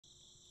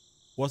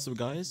What's up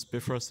guys,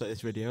 before I start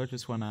this video I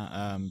just want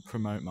to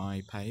promote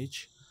my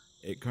page.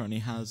 It currently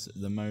has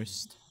the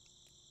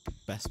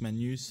best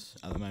menus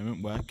at the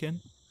moment working.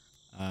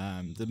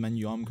 The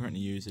menu I'm currently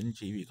using,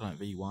 GV Client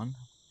V1,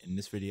 in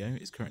this video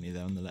is currently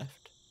there on the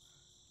left.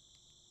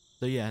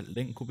 So yeah,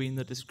 link will be in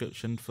the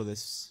description for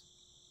this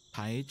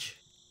page.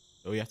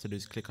 All you have to do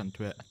is click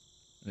onto it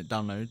and it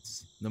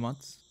downloads the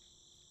mods.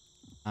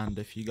 And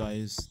if you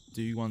guys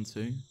do want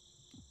to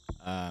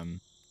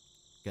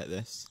get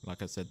this,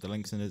 like I said, the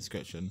link's in the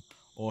description.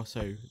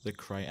 Also, the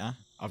creator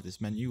of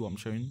this menu, what I'm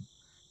showing,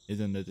 is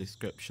in the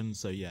description.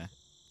 So yeah,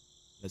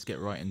 let's get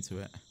right into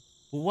it.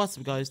 Well, what's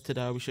up guys,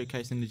 today I'll be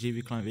showcasing the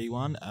GV Client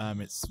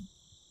V1. It's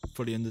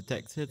fully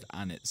undetected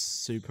and it's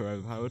super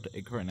overpowered.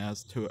 It currently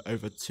has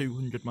over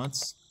 200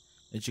 mods.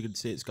 As you can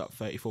see, it's got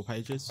 34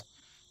 pages.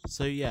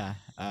 So yeah,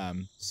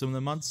 some of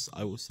the mods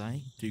I will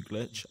say do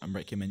glitch and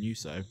break your menu,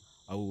 so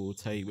I will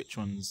tell you which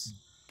ones,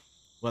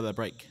 well, they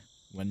break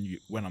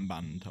when I'm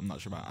banned. I'm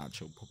not sure about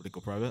actual public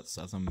or privates,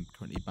 as I'm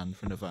currently banned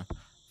for another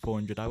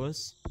 400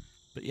 hours.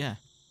 But yeah,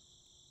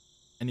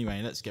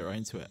 anyway, let's get right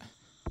into it.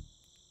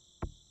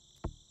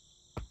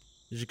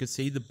 As you can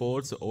see, the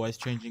boards are always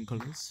changing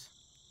colours.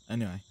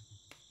 Anyway,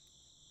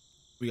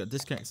 we got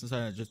disconnect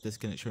inside, just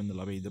disconnect during the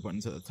lobby. The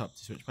buttons at the top to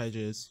switch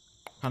pages.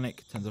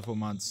 Panic, 10-4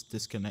 mods,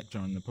 disconnect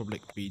during the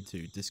public,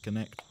 B2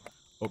 disconnect.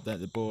 Update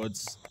the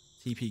boards.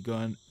 TP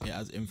gun, it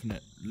has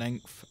infinite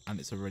length and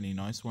it's a really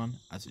nice one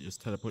as it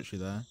just teleports you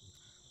there.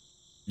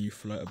 You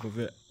float above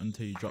it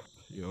until you drop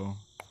your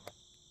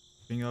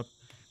thing up.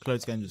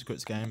 Close game, just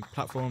quits game.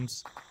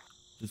 Platforms,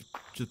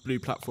 just blue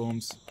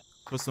platforms.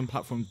 Custom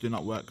platforms do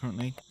not work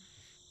currently.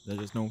 They're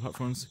just normal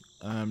platforms.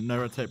 No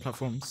rotate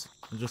platforms,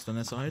 they're just on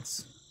their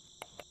sides.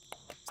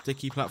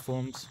 Sticky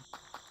platforms,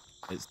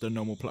 it's the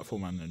normal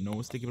platform and the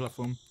normal sticky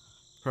platform.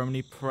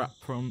 Primary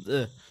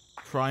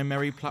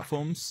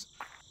platforms.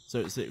 So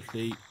it's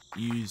literally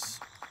use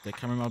the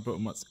camera mod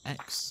button, what's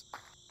X,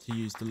 to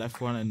use the left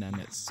one, and then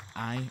it's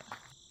I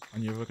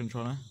on your other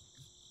controller.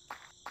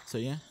 So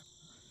yeah,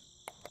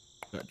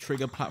 got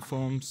trigger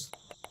platforms,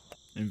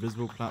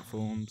 invisible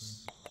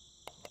platforms,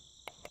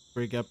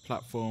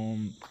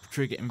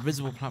 trigger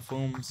invisible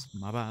platforms,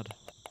 my bad,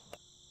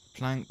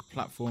 plank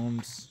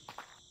platforms,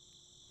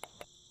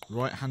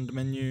 right hand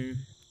menu,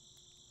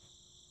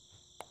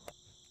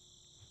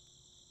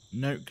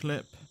 note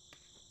clip.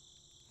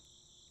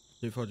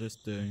 So if I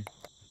just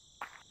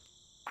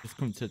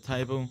come to the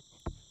table,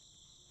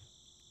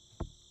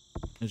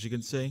 as you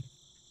can see,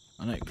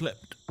 I know it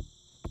clipped.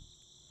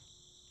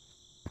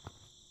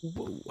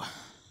 Whoa.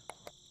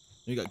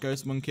 You got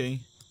Ghost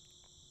Monkey,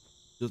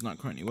 does not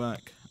currently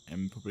work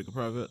in public or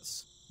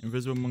privates.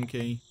 Invisible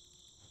Monkey,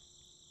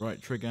 right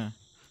trigger,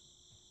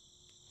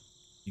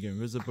 you go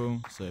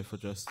invisible. So if I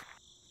just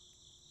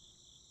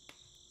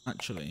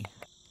actually,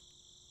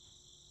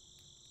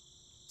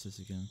 what's this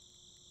again?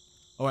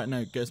 Oh wait,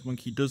 no, Ghost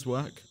Monkey does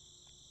work.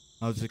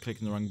 I was just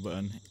clicking the wrong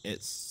button.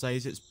 It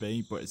says it's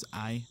B, but it's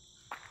A.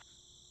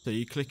 So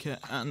you click it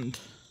and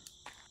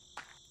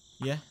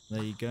yeah,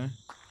 there you go.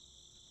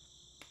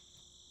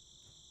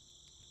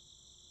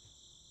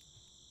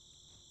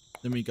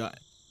 Then we got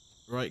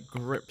right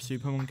grip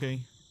Super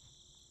Monkey.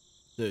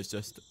 So it's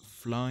just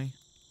fly.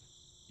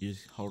 You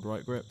just hold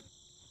right grip.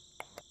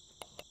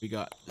 We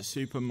got the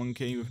Super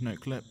Monkey with no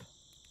clip.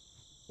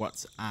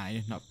 What's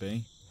A, not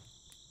B.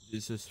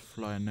 It's just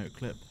fly and no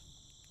clip.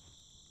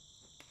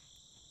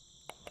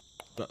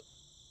 Got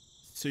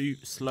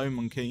Slow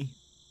Monkey.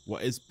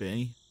 What is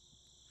B?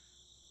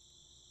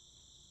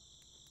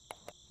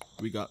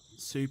 We got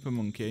Super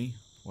Monkey.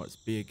 What's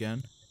B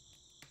again?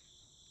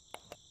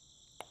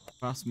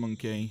 Fast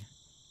Monkey.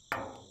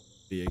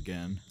 B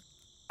again.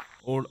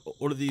 All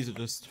of these are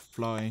just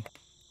fly.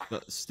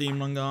 Got Steam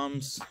long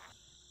arms.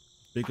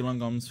 Bigger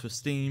long arms for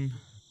Steam.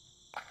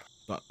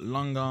 Got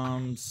long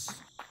arms.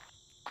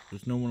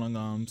 Just normal long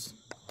arms.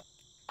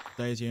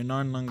 Daisy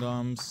 09 long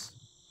arms.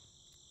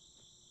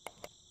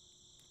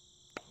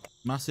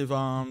 Massive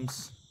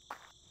arms.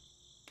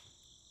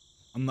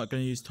 I'm not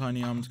going to use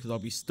tiny arms because I'll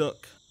be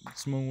stuck.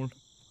 Small.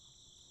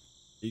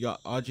 You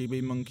got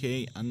RGB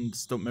Monkey and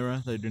Stump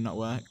Mirror. They do not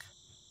work.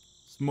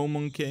 Small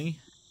Monkey.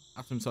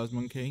 Atom Size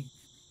Monkey.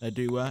 They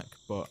do work,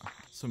 but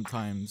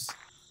sometimes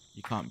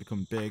you can't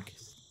become big.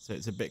 So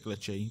it's a bit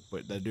glitchy,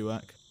 but they do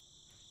work.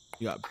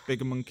 You got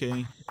Bigger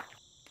Monkey.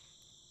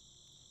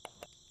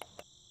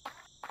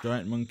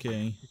 Giant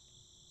Monkey.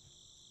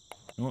 I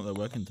don't know what they're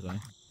working today.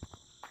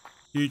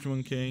 Huge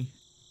Monkey.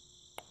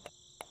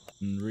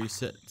 And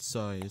Reset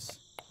Size.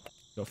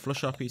 Got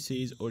Flush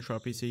RPCs, Ultra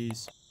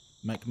RPCs.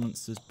 Make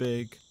Monsters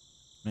Big.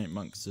 Make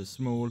Monsters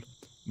Small.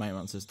 Make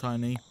Monsters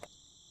Tiny.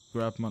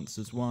 Grab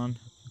Monsters 1.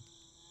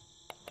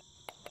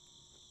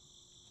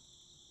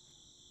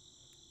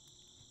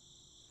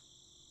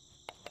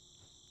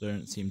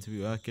 Don't seem to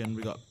be working.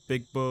 We got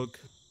Big Bug.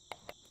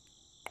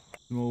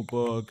 Small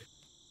Bug.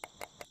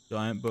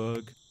 Giant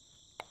Bug.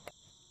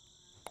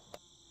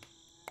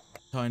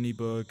 Tiny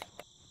Bug.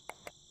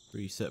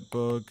 Reset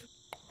Bug.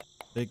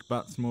 Big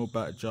Bat, Small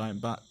Bat,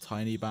 Giant Bat,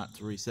 Tiny Bat,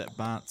 Reset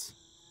Bat.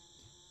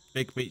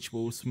 Big beach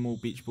ball, small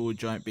beach ball,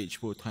 giant beach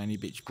ball, tiny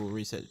beach ball,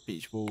 reset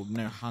beach ball,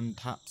 no hand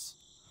taps.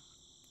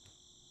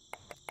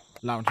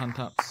 Loud hand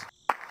taps.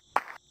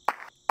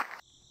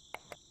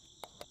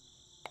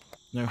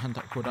 No hand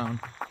tap cooldown.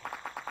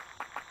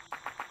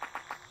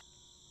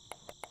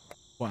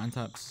 What hand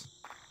taps?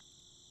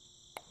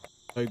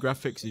 So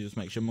graphics, you just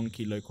make your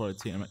monkey low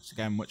quality and makes the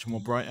game much more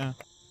brighter.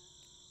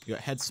 You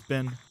got head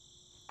spin.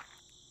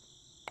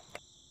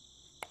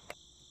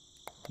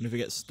 And if you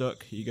get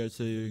stuck, you go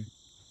to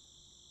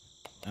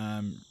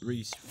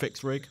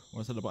fix rig.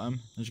 What's at the bottom?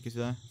 As you can see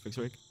there, fix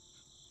rig.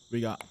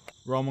 We got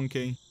roll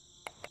monkey,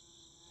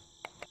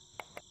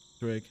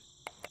 rig,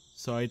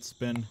 side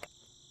spin,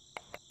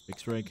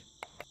 fix rig.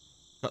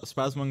 Got the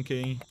spaz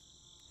monkey.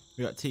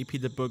 We got TP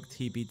debug,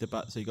 TP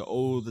debat. So you got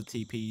all the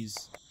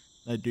TPs.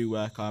 They do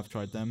work. I've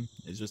tried them.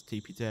 It's just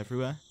TP to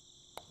everywhere.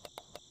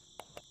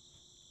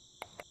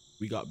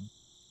 We got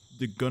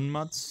the gun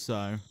mods.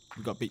 So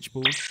we got beach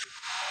balls.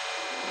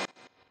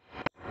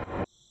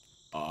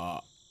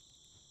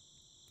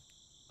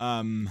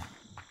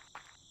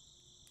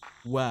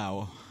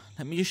 Wow.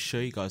 Let me just show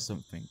you guys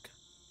something.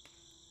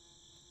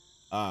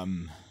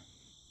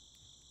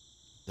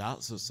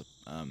 That's just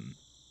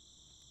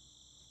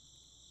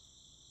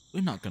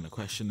we're not gonna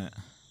question it.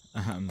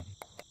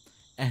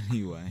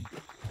 Anyway,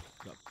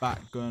 got bat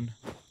gun.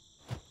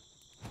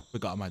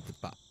 Forgot I made the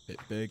bat a bit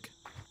big.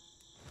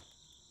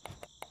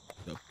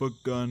 Got bug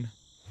gun.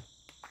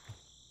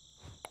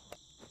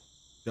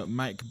 Got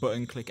make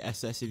button, click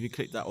SS. If you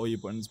click that, all your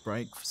buttons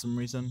break for some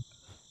reason.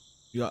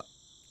 You got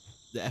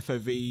the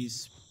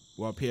FOVs,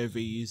 well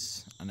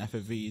POVs and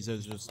FOVs.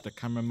 Those are just the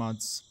camera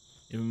mods.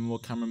 Even more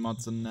camera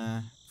mods in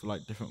there for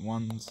like different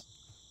ones.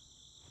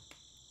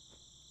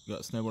 We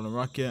got snowball and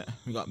rocket.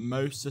 We got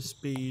motor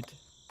speed.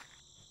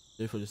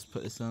 If I just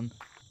put this on,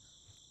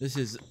 this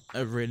is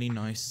a really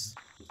nice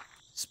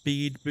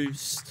speed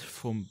boost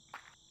from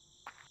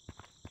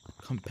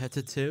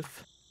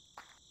competitive.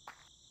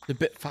 It's a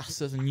bit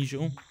faster than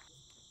usual,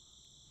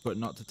 but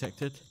not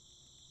detected.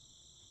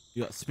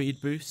 You got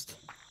speed boost.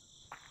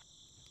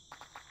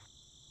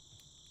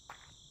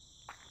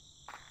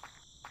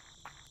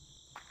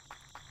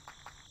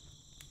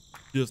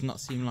 Does not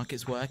seem like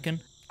it's working.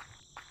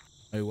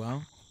 Oh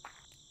well.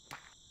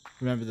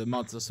 Remember, the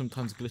mods are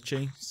sometimes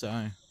glitchy,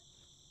 so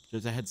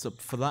just a heads up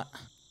for that.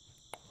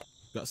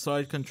 We got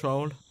side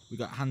control. We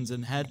got hands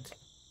and head.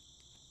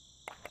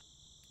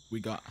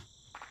 We got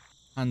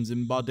hands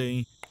in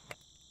body.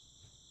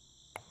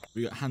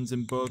 We got hands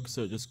in bug,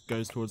 so it just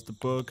goes towards the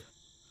bug.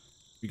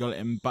 We got it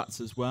in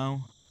bats as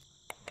well.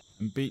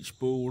 And beach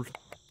ball.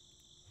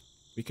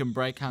 We can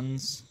break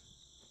hands.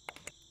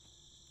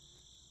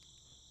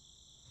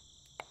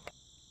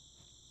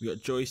 We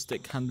got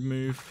joystick hand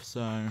move,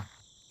 so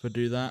if I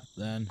do that,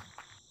 then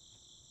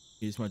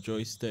use my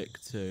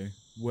joystick to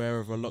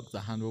wherever I look, the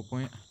hand will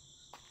point.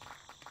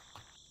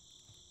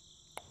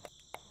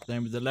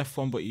 Same with the left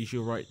one, but use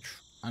your right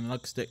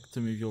analog stick to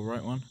move your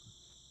right one.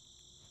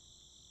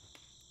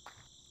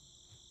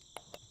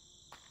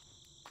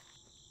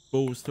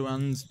 Balls to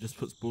hands, just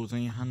puts balls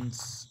in your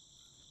hands.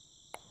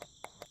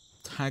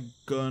 Tag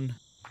gun,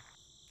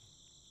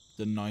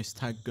 the nice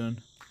tag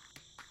gun.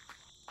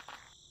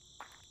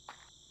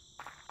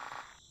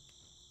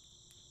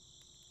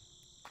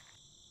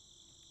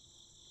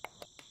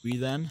 We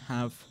then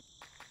have,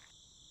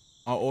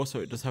 oh,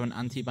 also it does have an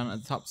anti-ban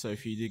at the top, so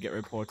if you do get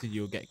reported,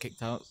 you'll get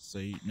kicked out, so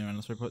no one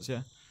else reports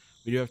you.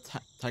 We do have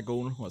tag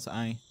all, what's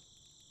A?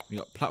 We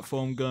got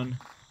platform gun.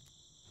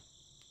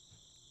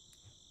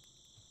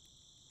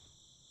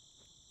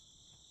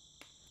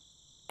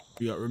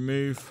 We got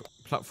remove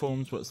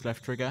platforms, what's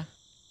left trigger?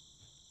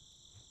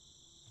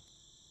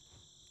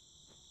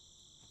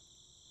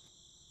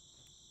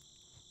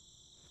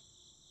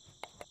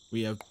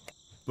 We have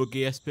bug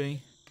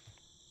ESP.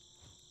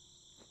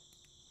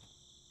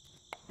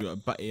 We got a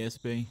bat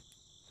ESP.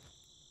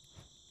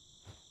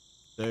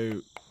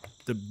 So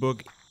the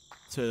bug,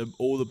 so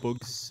all the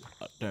bugs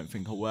I don't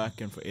think are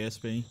working for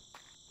ESP. We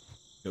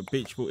got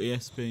beach ball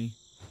ESP.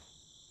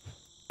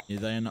 Yeah,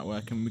 they are not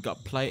working. We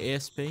got play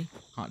ESP.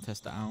 Can't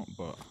test it out,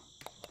 but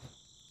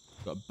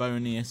got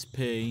bone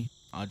ESP,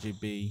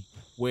 RGB.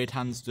 Weird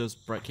hands does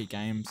break your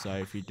game, so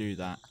if you do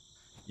that,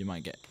 you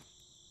might get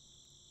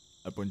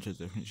a bunch of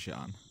different shit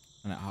on,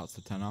 and it hard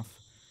to turn off.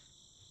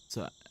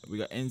 So we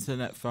got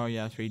internet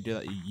failure. If you do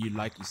that, you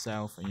like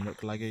yourself and you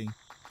look laggy.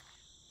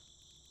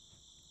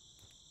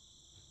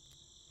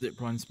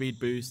 Zipline speed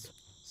boost,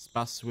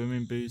 spaz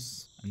swimming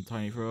boost, and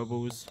tiny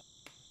throwables.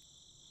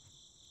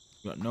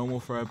 We got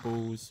normal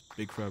throwables,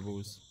 big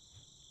throwables,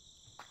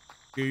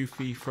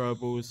 goofy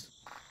throwables,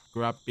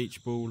 grab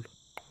beach ball.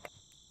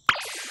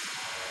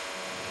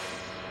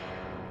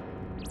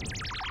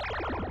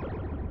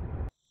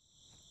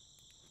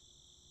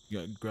 You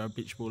got grab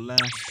beach ball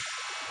left.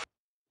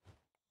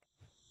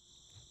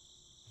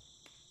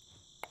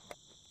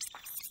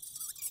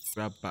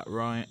 Grab back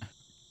right.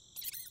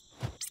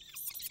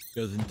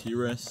 Goes into your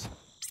wrist.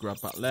 Grab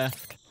back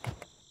left.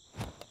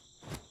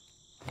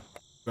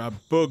 Grab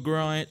bug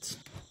right.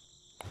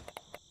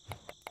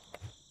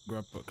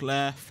 grub book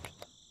left.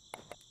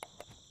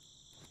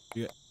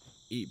 We got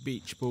eat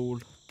beach ball.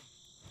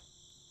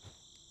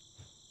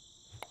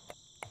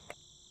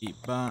 Eat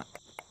bat.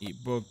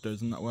 Eat bug.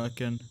 Those are not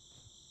working.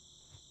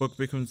 Bug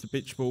becomes the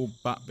beach ball.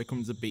 Bat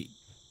becomes a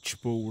beach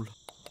ball.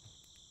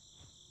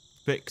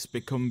 Fix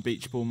become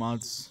beach ball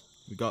mods.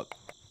 We got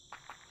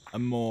a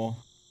more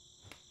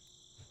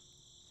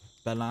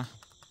Bella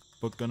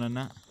bug gun and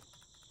that.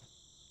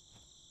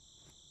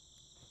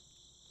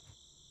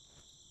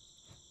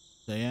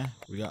 So yeah,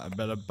 we got a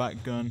Bella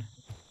bat gun.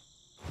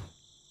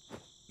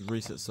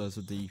 Reset size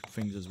of the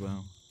things as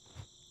well.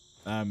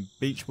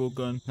 Beach ball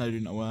gun, they do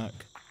not work.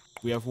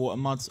 We have water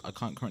mods, I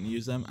can't currently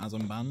use them as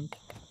I'm banned.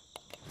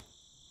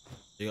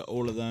 You got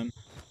all of them.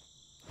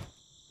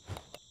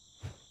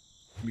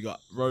 We got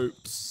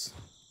ropes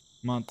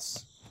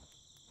mods.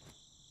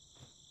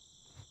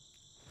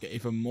 Get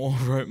even more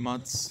rope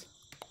mods.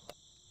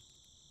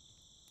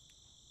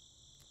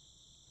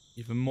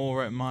 Even more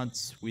rope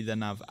mods. We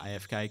then have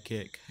AFK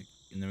kick,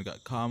 and then we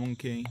got car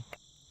monkey.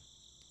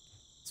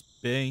 It's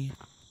B.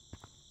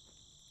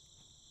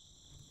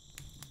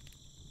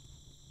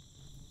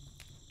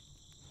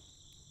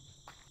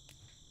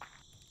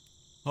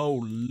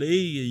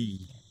 Holy!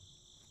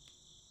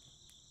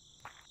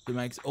 It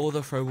makes all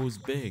the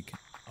throwables big.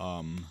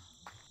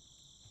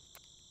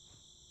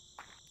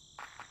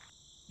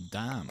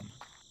 Damn.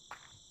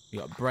 We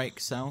got break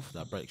self,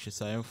 that breaks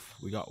yourself.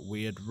 We got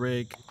weird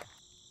rig.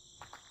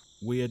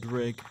 Weird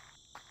rig.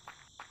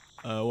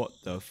 What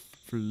the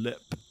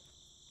flip?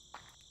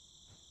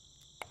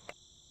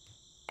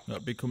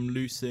 Got become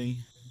Lucy.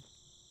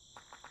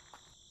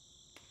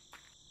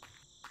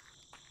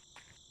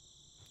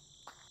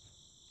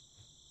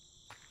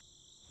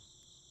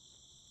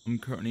 I'm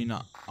currently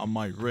not on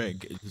my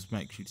rig, it just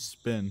makes you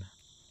spin.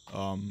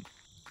 I'm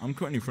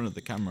currently in front of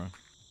the camera.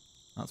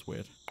 That's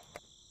weird.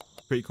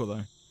 Pretty cool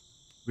though.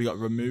 We got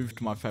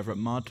removed, my favourite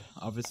mod,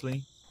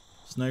 obviously.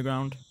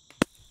 Snowground.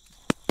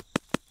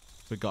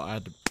 Forgot I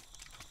had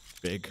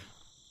big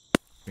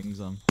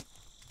things on.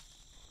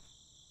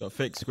 Got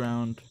fixed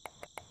ground.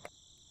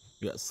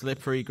 We got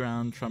slippery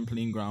ground,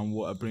 trampoline ground,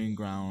 water balloon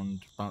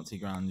ground, bouncy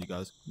ground, you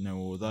guys know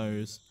all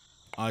those.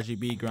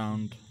 RGB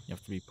ground, you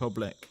have to be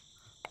public.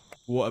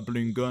 Water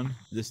balloon gun,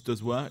 this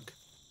does work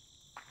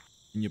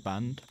in your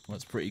band.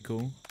 That's pretty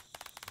cool.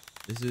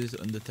 This is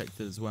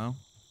undetected as well.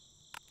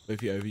 But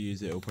if you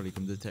overuse it, it'll probably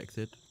come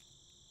detected.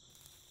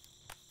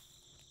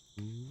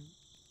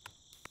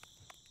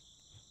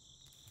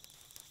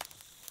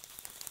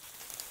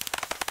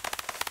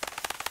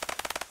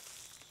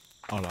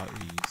 I like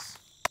these.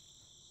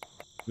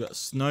 We got a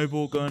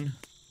snowball gun.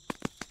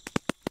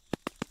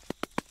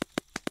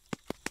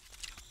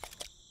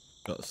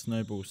 Got a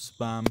snowball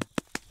spam.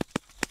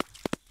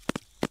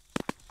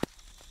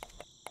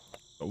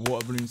 Got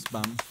water balloon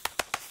spam.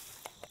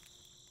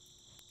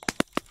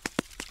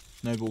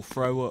 Snowball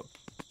throw up.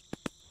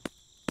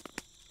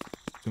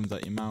 Comes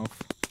out your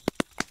mouth.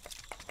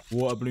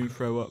 Water balloon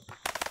throw up.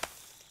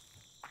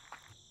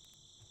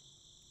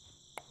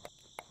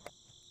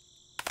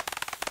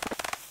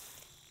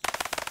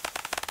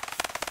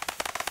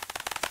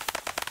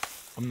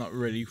 I'm not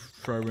really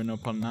throwing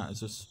up on that,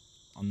 it's just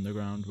on the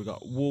ground. We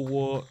got wall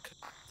walk,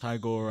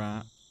 tiger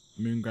rat,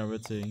 moon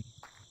gravity,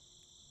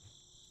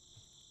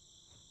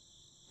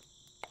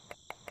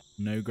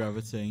 no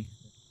gravity,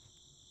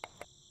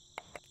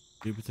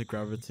 Jupiter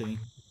gravity,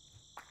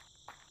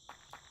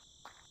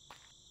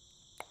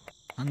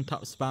 and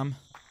top spam.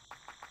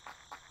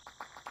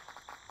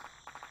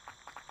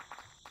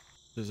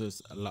 There's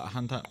just a lot of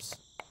hand taps.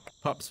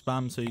 Top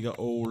spam, so you got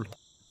all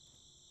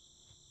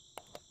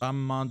ban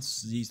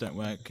mods. These don't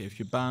work if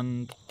you're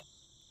banned.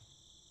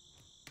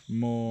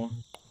 More.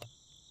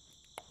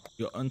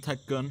 You got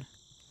untag gun,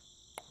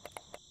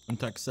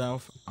 untag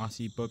self,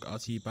 RC bug,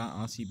 RC bat,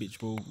 RC beach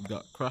ball. We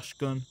got crash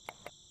gun,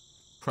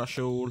 crash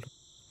all,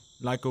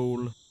 lag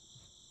gun,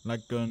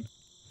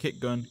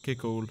 kick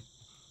all.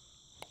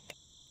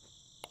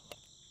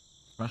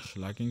 Crash,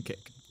 lag, and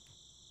kick.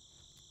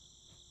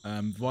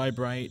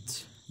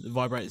 Vibrate. The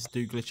vibrates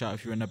do glitch out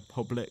if you're in a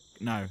public.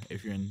 No,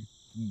 if you're in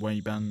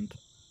way banned.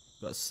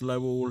 Got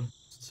slow all,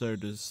 so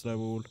does slow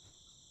all.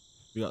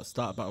 We got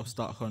start battle,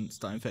 start hunt,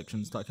 start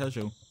infection, start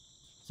casual.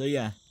 So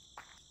yeah,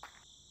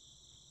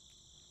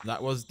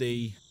 that was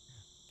the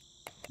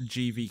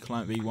GV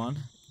client V1.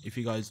 If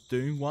you guys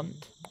do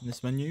want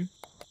this menu,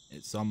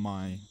 it's on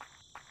my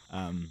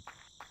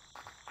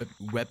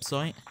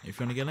website if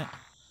you want to get it,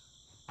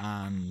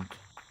 and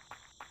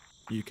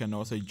you can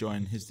also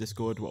join his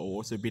Discord, what will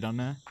also be down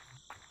there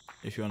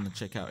if you want to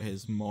check out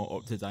his more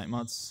up-to-date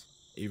mods.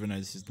 Even though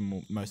this is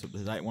the most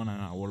up-to-date one,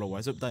 and I will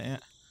always update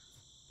it,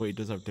 but he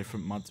does have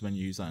different mods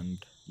menus and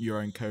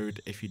your own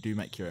code if you do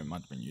make your own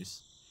mod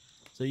menus.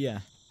 So yeah,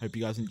 hope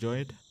you guys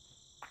enjoyed,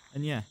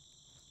 and yeah,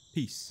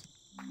 peace.